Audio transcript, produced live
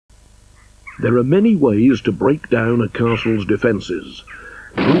There are many ways to break down a castle's defences.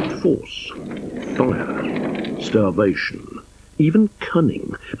 Brute force, fire, starvation, even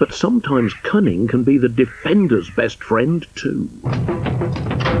cunning. But sometimes cunning can be the defender's best friend too.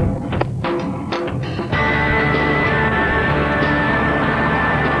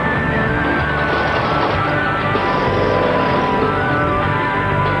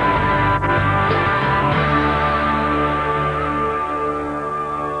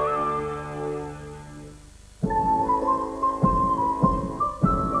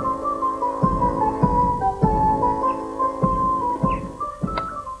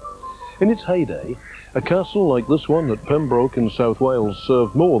 In its heyday, a castle like this one at Pembroke in South Wales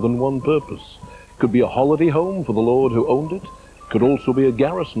served more than one purpose. It could be a holiday home for the lord who owned it. It could also be a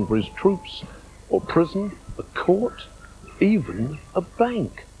garrison for his troops, or prison, a court, even a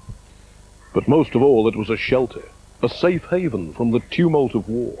bank. But most of all, it was a shelter, a safe haven from the tumult of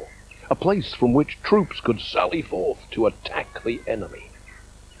war, a place from which troops could sally forth to attack the enemy.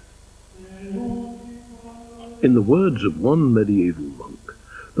 In the words of one medieval monk,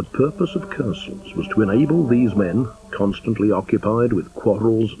 the purpose of castles was to enable these men, constantly occupied with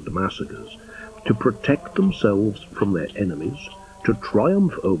quarrels and massacres, to protect themselves from their enemies, to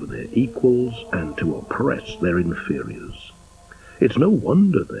triumph over their equals, and to oppress their inferiors. It's no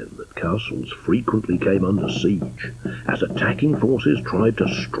wonder, then, that castles frequently came under siege, as attacking forces tried to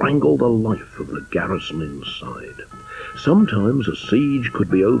strangle the life of the garrison inside. Sometimes a siege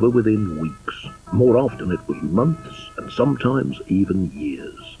could be over within weeks. More often it was months, and sometimes even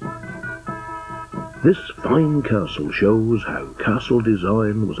years. This fine castle shows how castle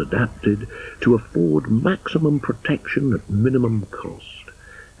design was adapted to afford maximum protection at minimum cost,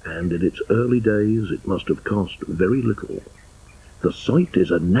 and in its early days it must have cost very little. The site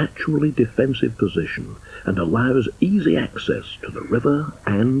is a naturally defensive position and allows easy access to the river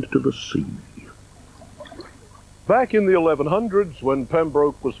and to the sea. Back in the 1100s, when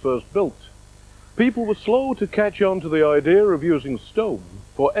Pembroke was first built, people were slow to catch on to the idea of using stone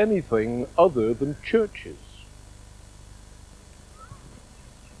for anything other than churches.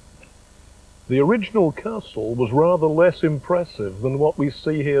 The original castle was rather less impressive than what we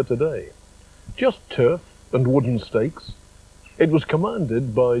see here today. Just turf and wooden stakes. It was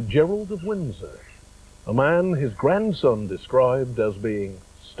commanded by Gerald of Windsor, a man his grandson described as being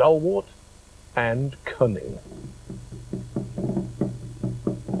stalwart and cunning.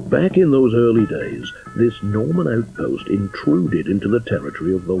 Back in those early days, this Norman outpost intruded into the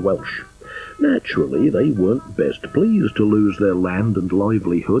territory of the Welsh. Naturally, they weren't best pleased to lose their land and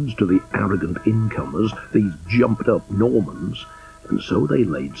livelihoods to the arrogant incomers, these jumped-up Normans, and so they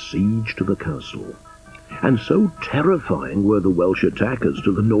laid siege to the castle. And so terrifying were the Welsh attackers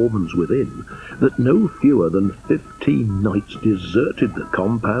to the Normans within, that no fewer than 15 knights deserted the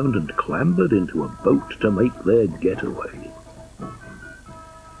compound and clambered into a boat to make their getaway.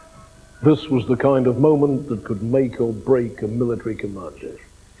 This was the kind of moment that could make or break a military commander.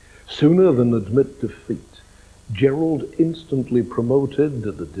 Sooner than admit defeat, Gerald instantly promoted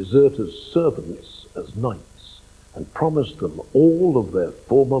the deserters' servants as knights and promised them all of their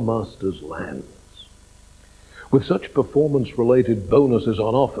former master's lands. With such performance-related bonuses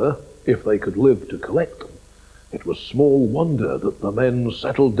on offer, if they could live to collect them, it was small wonder that the men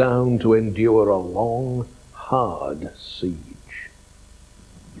settled down to endure a long, hard siege.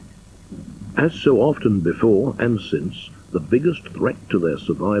 As so often before and since, the biggest threat to their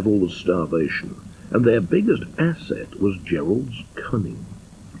survival was starvation, and their biggest asset was Gerald's cunning.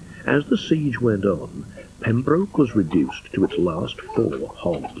 As the siege went on, Pembroke was reduced to its last 4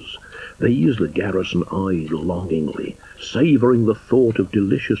 hogs. These the garrison eyed longingly, savouring the thought of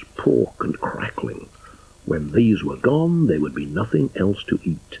delicious pork and crackling. When these were gone, there would be nothing else to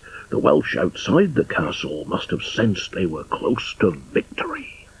eat. The Welsh outside the castle must have sensed they were close to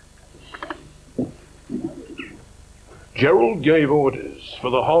victory. Gerald gave orders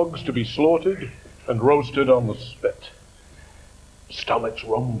for the hogs to be slaughtered and roasted on the spit. Stomachs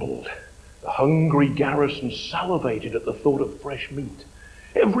rumbled. The hungry garrison salivated at the thought of fresh meat.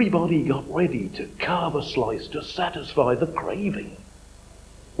 Everybody got ready to carve a slice to satisfy the craving.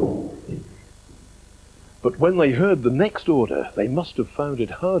 But when they heard the next order, they must have found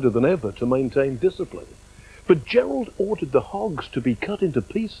it harder than ever to maintain discipline. For Gerald ordered the hogs to be cut into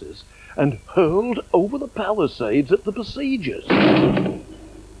pieces and hurled over the palisades at the besiegers.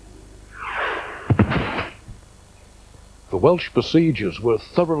 The Welsh besiegers were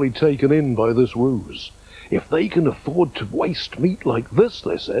thoroughly taken in by this ruse. If they can afford to waste meat like this,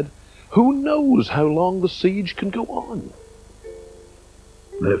 they said, who knows how long the siege can go on?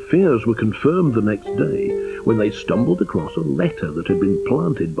 Their fears were confirmed the next day when they stumbled across a letter that had been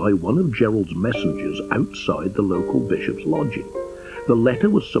planted by one of Gerald's messengers outside the local bishop's lodging. The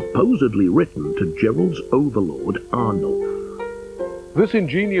letter was supposedly written to Gerald's overlord, Arnulf. This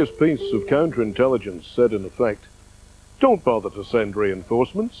ingenious piece of counterintelligence said in effect, "Don't bother to send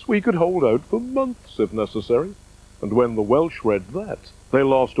reinforcements. We could hold out for months if necessary." And when the Welsh read that, they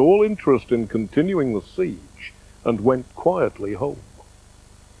lost all interest in continuing the siege and went quietly home.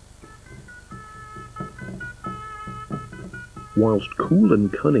 Whilst cool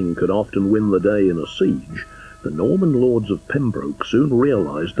and cunning could often win the day in a siege, the Norman lords of Pembroke soon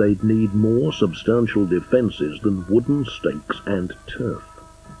realised they'd need more substantial defences than wooden stakes and turf.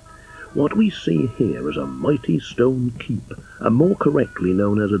 What we see here is a mighty stone keep, and more correctly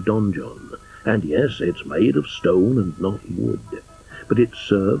known as a donjon, and yes, it's made of stone and not wood, but it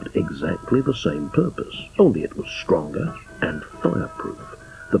served exactly the same purpose, only it was stronger and fireproof,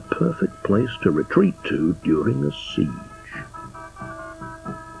 the perfect place to retreat to during a siege.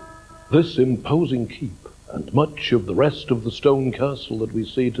 This imposing keep, and much of the rest of the stone castle that we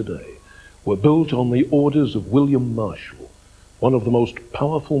see today, were built on the orders of William Marshal, one of the most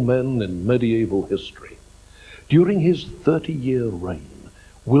powerful men in medieval history. During his 30-year reign,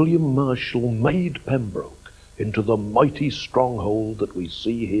 William Marshal made Pembroke into the mighty stronghold that we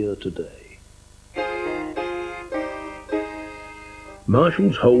see here today.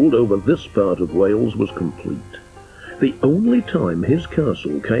 Marshal's hold over this part of Wales was complete. The only time his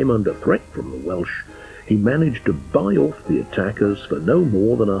castle came under threat from the Welsh, he managed to buy off the attackers for no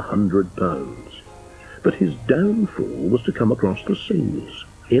more than £100. But his downfall was to come across the seas,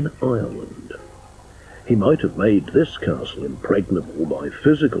 in Ireland. He might have made this castle impregnable by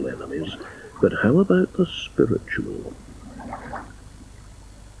physical enemies, but how about the spiritual?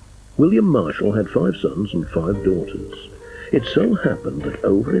 William Marshal had 5 sons and 5 daughters. It so happened that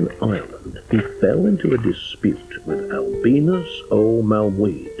over in Ireland he fell into a dispute with Albinus o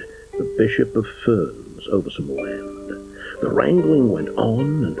Malmwyd, the Bishop of Ferns, over some land. The wrangling went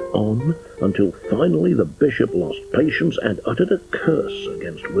on and on, until finally the bishop lost patience and uttered a curse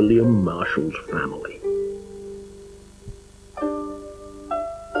against William Marshal's family.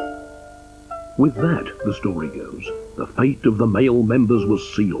 With that, the story goes, the fate of the male members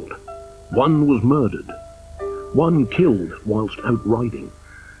was sealed. One was murdered. One killed whilst out riding.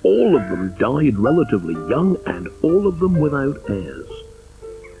 All of them died relatively young, and all of them without heirs.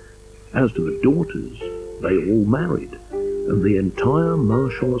 As to the daughters, they all married, and the entire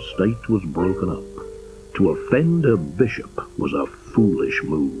Marshal estate was broken up. To offend a bishop was a foolish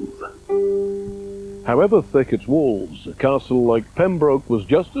move. However thick its walls, a castle like Pembroke was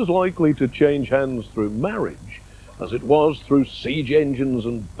just as likely to change hands through marriage as it was through siege engines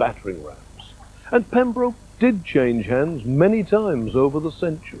and battering rams. And Pembroke did change hands many times over the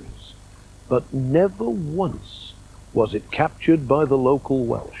centuries, but never once was it captured by the local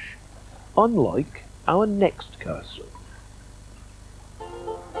Welsh, unlike our next castle.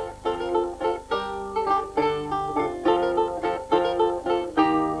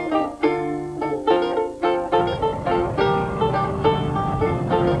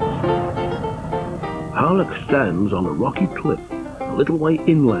 Harlech stands on a rocky cliff a little way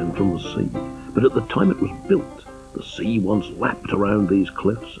inland from the sea, but at the time it was built, the sea once lapped around these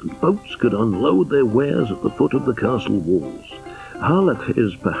cliffs and boats could unload their wares at the foot of the castle walls. Harlech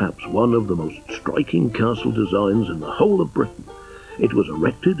is perhaps one of the most striking castle designs in the whole of Britain. It was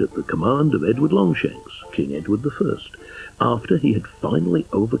erected at the command of Edward Longshanks, King Edward I, after he had finally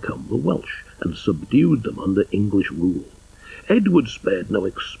overcome the Welsh and subdued them under English rule. Edward spared no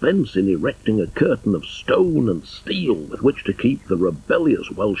expense in erecting a curtain of stone and steel with which to keep the rebellious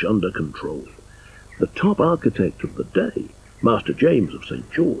Welsh under control. The top architect of the day, Master James of St.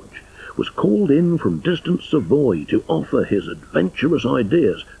 George, was called in from distant Savoy to offer his adventurous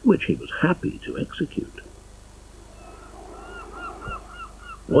ideas, which he was happy to execute.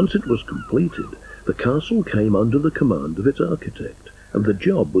 Once it was completed, the castle came under the command of its architect, and the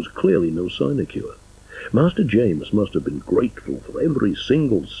job was clearly no sinecure. Master James must have been grateful for every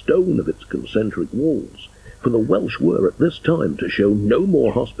single stone of its concentric walls, for the Welsh were at this time to show no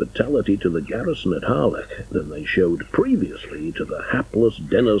more hospitality to the garrison at Harlech than they showed previously to the hapless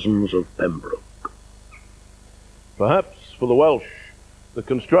denizens of Pembroke. Perhaps for the Welsh, the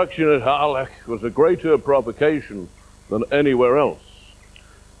construction at Harlech was a greater provocation than anywhere else,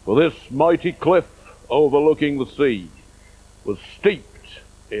 for this mighty cliff overlooking the sea was steeped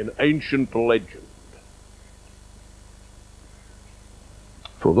in ancient legend.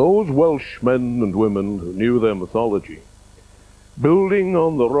 For those Welsh men and women who knew their mythology, building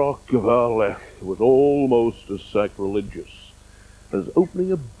on the rock of Harlech was almost as sacrilegious as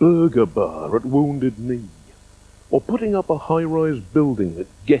opening a burger bar at Wounded Knee, or putting up a high-rise building at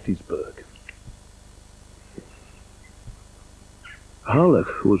Gettysburg.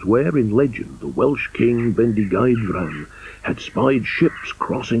 Harlech was where, in legend, the Welsh king Bendigeidfran had spied ships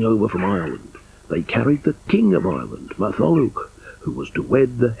crossing over from Ireland. They carried the King of Ireland, Matholwch, who was to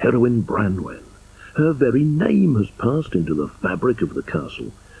wed the heroine Branwen. Her very name has passed into the fabric of the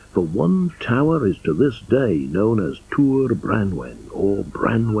castle, for one tower is to this day known as Túr Branwen, or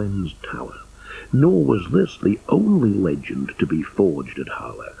Branwen's Tower. Nor was this the only legend to be forged at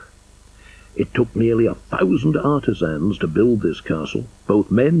Harlech. It took nearly 1,000 artisans to build this castle, both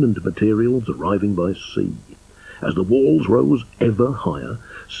men and materials arriving by sea. As the walls rose ever higher,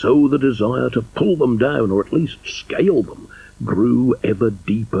 so the desire to pull them down, or at least scale them, grew ever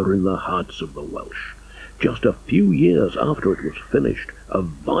deeper in the hearts of the Welsh. Just a few years after it was finished, a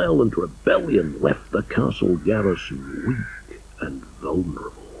violent rebellion left the castle garrison weak and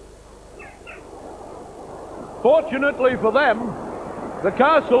vulnerable. Fortunately for them, the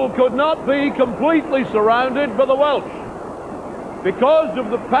castle could not be completely surrounded by the Welsh. Because of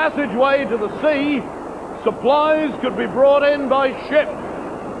the passageway to the sea, supplies could be brought in by ship,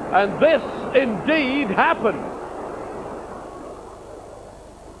 and this indeed happened.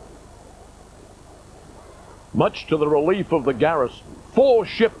 Much to the relief of the garrison, 4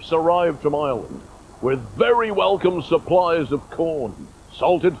 ships arrived from Ireland with very welcome supplies of corn,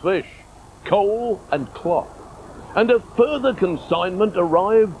 salted fish, coal and cloth, and a further consignment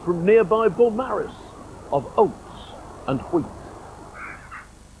arrived from nearby Beaumaris of oats and wheat.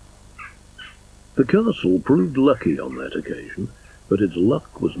 The castle proved lucky on that occasion, but its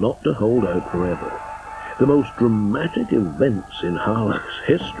luck was not to hold out forever. The most dramatic events in Harlech's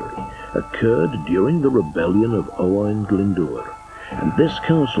history occurred during the rebellion of Owain Glyndŵr, and this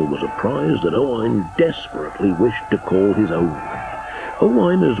castle was a prize that Owain desperately wished to call his own.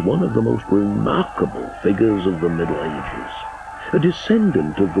 Owain is one of the most remarkable figures of the Middle Ages. A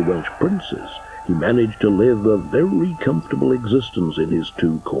descendant of the Welsh princes, he managed to live a very comfortable existence in his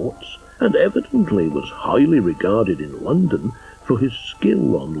 2 courts, and evidently was highly regarded in London for his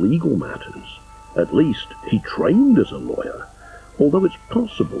skill on legal matters. At least, he trained as a lawyer, although it's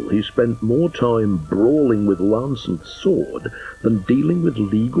possible he spent more time brawling with lance and sword than dealing with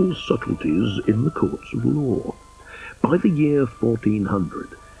legal subtleties in the courts of law. By the year 1400,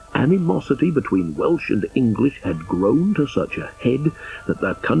 animosity between Welsh and English had grown to such a head that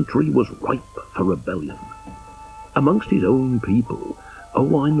their country was ripe for rebellion. Amongst his own people,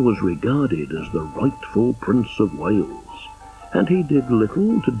 Owain was regarded as the rightful Prince of Wales, and he did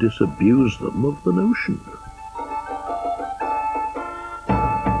little to disabuse them of the notion.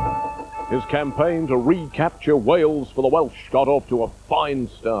 His campaign to recapture Wales for the Welsh got off to a fine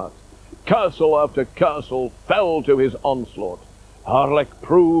start. Castle after castle fell to his onslaught. Harlech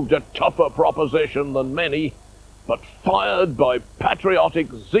proved a tougher proposition than many, but fired by patriotic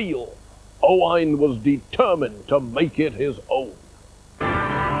zeal, Owain was determined to make it his own.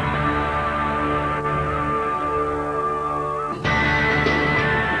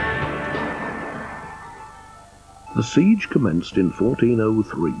 The siege commenced in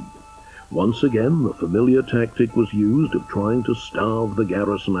 1403. Once again, the familiar tactic was used of trying to starve the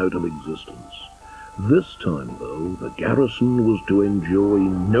garrison out of existence. This time, though, the garrison was to enjoy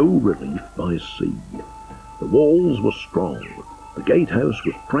no relief by sea. The walls were strong. The gatehouse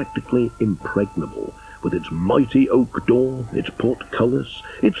was practically impregnable, with its mighty oak door, its portcullis,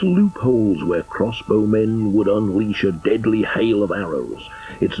 its loopholes where crossbowmen would unleash a deadly hail of arrows,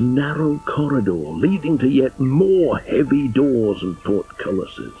 its narrow corridor leading to yet more heavy doors and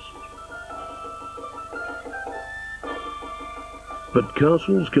portcullises. But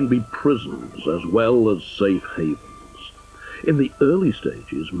castles can be prisons as well as safe havens. In the early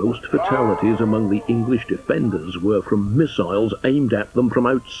stages, most fatalities among the English defenders were from missiles aimed at them from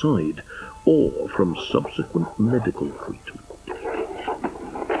outside, or from subsequent medical treatment.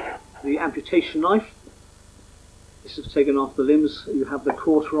 The amputation knife. This is taken off the limbs. You have the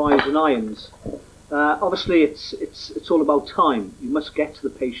cauterized and irons. Obviously, it's all about time. You must get to the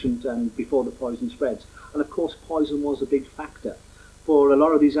patient and before the poison spreads. And of course, poison was a big factor. For a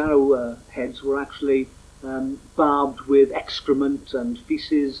lot of these arrow heads were actually barbed with excrement and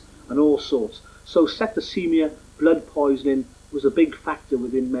feces and all sorts. So septicemia, blood poisoning, was a big factor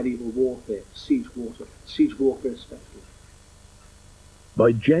within medieval warfare, siege warfare especially.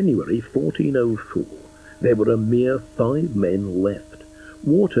 By January 1404, there were a mere 5 men left.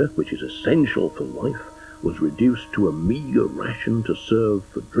 Water, which is essential for life, was reduced to a meagre ration to serve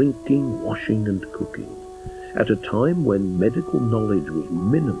for drinking, washing and cooking. At a time when medical knowledge was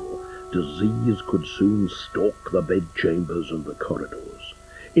minimal, disease could soon stalk the bedchambers and the corridors.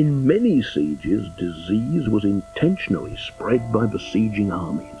 In many sieges, disease was intentionally spread by besieging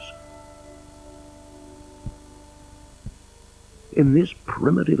armies. In this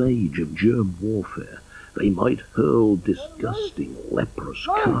primitive age of germ warfare, they might hurl disgusting, leprous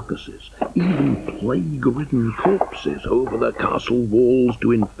carcasses, even plague-ridden corpses over the castle walls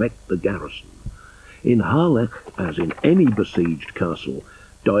to infect the garrison. In Harlech, as in any besieged castle,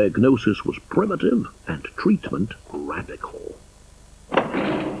 diagnosis was primitive and treatment radical.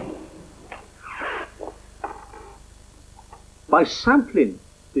 By sampling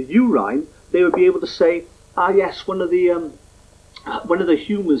the urine, they would be able to say, yes, one of the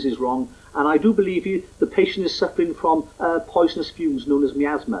humours is wrong, and I do believe the patient is suffering from poisonous fumes known as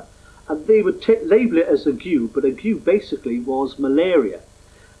miasma. And they would label it as ague, but ague basically was malaria.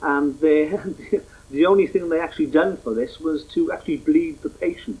 And the only thing they actually done for this was to actually bleed the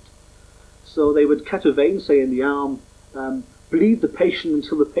patient. So they would cut a vein, say in the arm, bleed the patient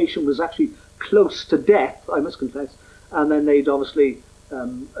until the patient was actually close to death, I must confess, and then they'd obviously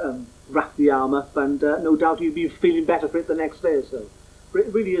wrap the arm up, and no doubt you'd be feeling better for it the next day or so. But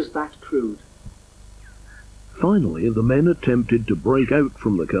it really is that crude. Finally, the men attempted to break out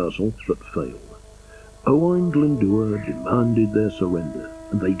from the castle, but failed. Owain Glyndŵr demanded their surrender,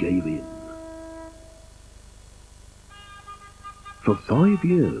 and they gave in. For 5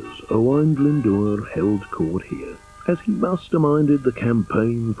 years, Owain Glyndŵr held court here, as he masterminded the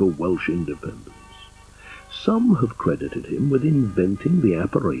campaign for Welsh independence. Some have credited him with inventing the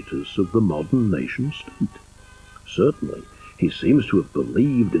apparatus of the modern nation-state. Certainly, he seems to have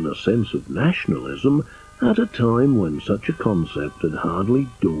believed in a sense of nationalism at a time when such a concept had hardly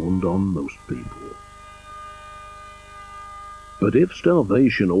dawned on most people. But if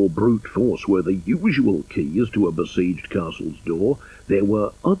starvation or brute force were the usual keys to a besieged castle's door, there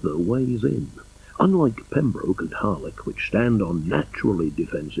were other ways in. Unlike Pembroke and Harlech, which stand on naturally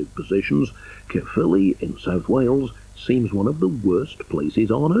defensive positions, Caerphilly in South Wales seems one of the worst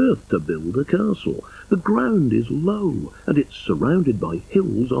places on earth to build a castle. The ground is low, and it's surrounded by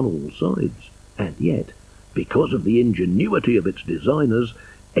hills on all sides. And yet, because of the ingenuity of its designers,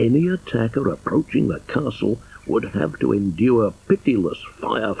 any attacker approaching the castle would have to endure pitiless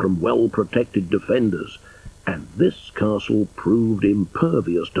fire from well-protected defenders, and this castle proved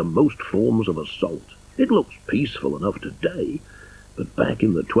impervious to most forms of assault. It looks peaceful enough today, but back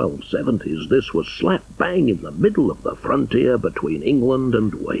in the 1270s this was slap bang in the middle of the frontier between England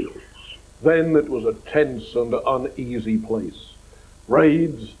and Wales. Then it was a tense and uneasy place.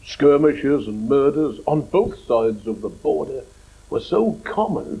 Raids, skirmishes and murders on both sides of the border were so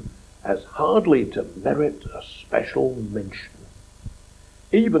common as hardly to merit a special mention.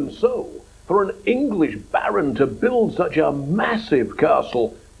 Even so, for an English baron to build such a massive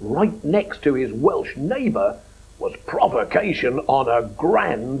castle right next to his Welsh neighbour was provocation on a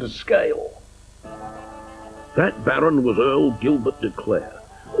grand scale. That baron was Earl Gilbert de Clare,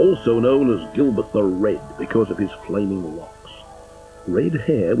 also known as Gilbert the Red because of his flaming locks. Red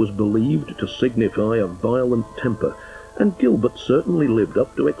hair was believed to signify a violent temper, and Gilbert certainly lived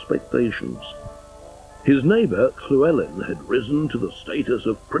up to expectations. His neighbour, Llewellyn, had risen to the status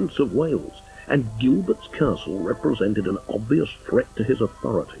of Prince of Wales, and Gilbert's castle represented an obvious threat to his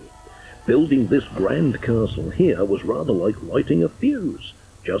authority. Building this grand castle here was rather like lighting a fuse.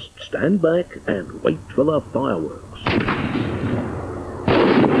 Just stand back and wait for the fireworks.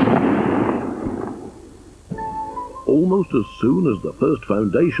 Almost as soon as the first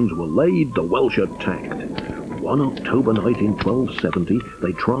foundations were laid, the Welsh attacked. One October night in 1270,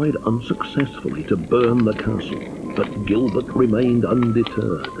 they tried unsuccessfully to burn the castle, but Gilbert remained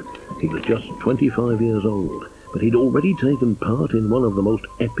undeterred. He was just 25 years old, but he'd already taken part in one of the most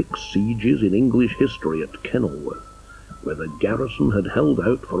epic sieges in English history at Kenilworth, where the garrison had held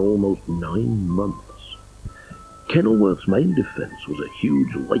out for almost 9 months. Kenilworth's main defence was a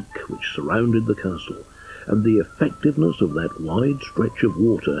huge lake which surrounded the castle, and the effectiveness of that wide stretch of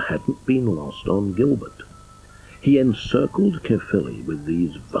water hadn't been lost on Gilbert. He encircled Caerphilly with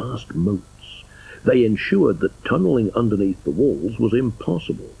these vast moats. They ensured that tunnelling underneath the walls was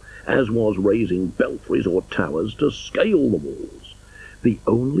impossible, as was raising belfries or towers to scale the walls. The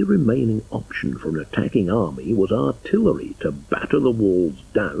only remaining option for an attacking army was artillery to batter the walls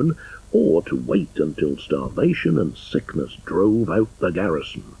down, or to wait until starvation and sickness drove out the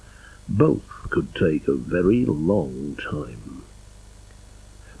garrison. Both could take a very long time.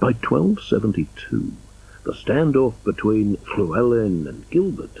 By 1272, the standoff between Llewellyn and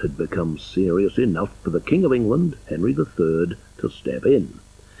Gilbert had become serious enough for the King of England, Henry III, to step in.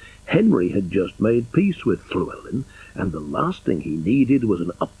 Henry had just made peace with Llewellyn, and the last thing he needed was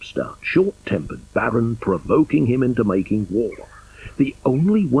an upstart, short-tempered baron provoking him into making war. The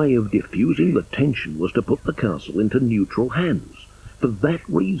only way of diffusing the tension was to put the castle into neutral hands. For that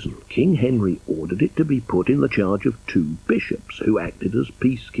reason, King Henry ordered it to be put in the charge of 2 bishops who acted as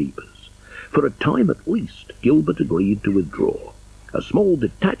peacekeepers. For a time at least, Gilbert agreed to withdraw. A small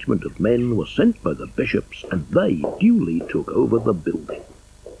detachment of men was sent by the bishops, and they duly took over the building.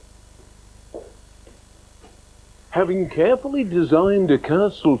 Having carefully designed a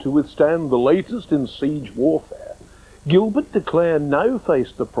castle to withstand the latest in siege warfare, Gilbert de Clare now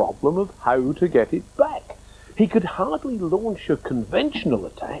faced the problem of how to get it back. He could hardly launch a conventional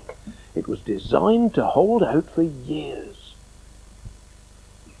attack. It was designed to hold out for years.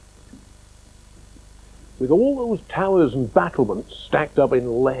 With all those towers and battlements stacked up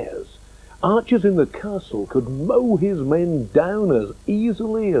in layers, archers in the castle could mow his men down as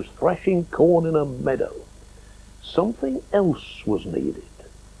easily as threshing corn in a meadow. Something else was needed.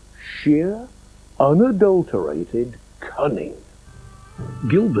 Sheer, unadulterated cunning.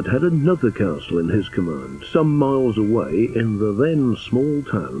 Gilbert had another castle in his command, some miles away in the then small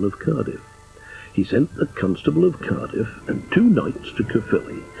town of Cardiff. He sent the Constable of Cardiff and 2 knights to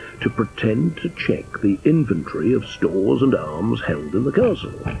Caerphilly to pretend to check the inventory of stores and arms held in the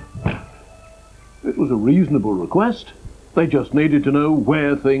castle. It was a reasonable request. They just needed to know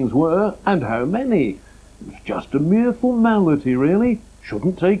where things were and how many. It was just a mere formality, really.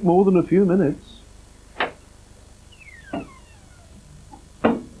 Shouldn't take more than a few minutes.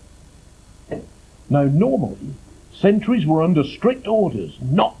 Now, normally, sentries were under strict orders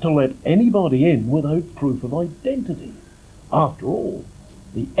not to let anybody in without proof of identity. After all,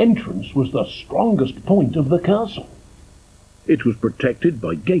 the entrance was the strongest point of the castle. It was protected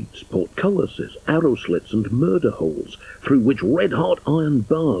by gates, portcullises, arrow slits and murder holes, through which red-hot iron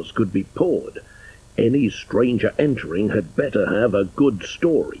bars could be poured. Any stranger entering had better have a good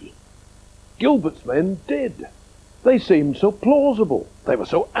story. Gilbert's men did. They seemed so plausible. They were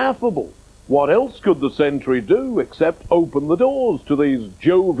so affable. What else could the sentry do except open the doors to these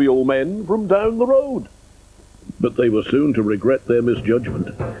jovial men from down the road? But they were soon to regret their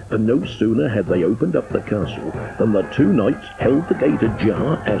misjudgment, for no sooner had they opened up the castle than the 2 knights held the gate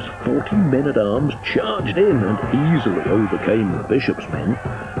ajar as 40 men-at-arms charged in and easily overcame the bishop's men.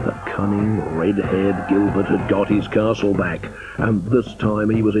 The cunning, red-haired Gilbert had got his castle back, and this time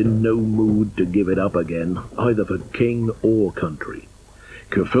he was in no mood to give it up again, either for king or country.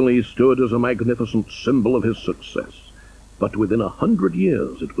 Caerphilly stood as a magnificent symbol of his success, but within 100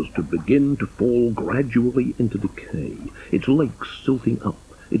 years it was to begin to fall gradually into decay, its lakes silting up,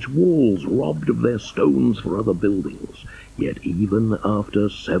 its walls robbed of their stones for other buildings. Yet even after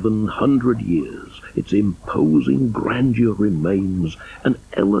 700 years, its imposing grandeur remains an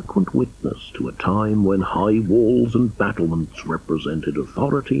eloquent witness to a time when high walls and battlements represented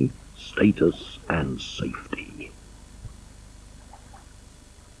authority, status, and safety.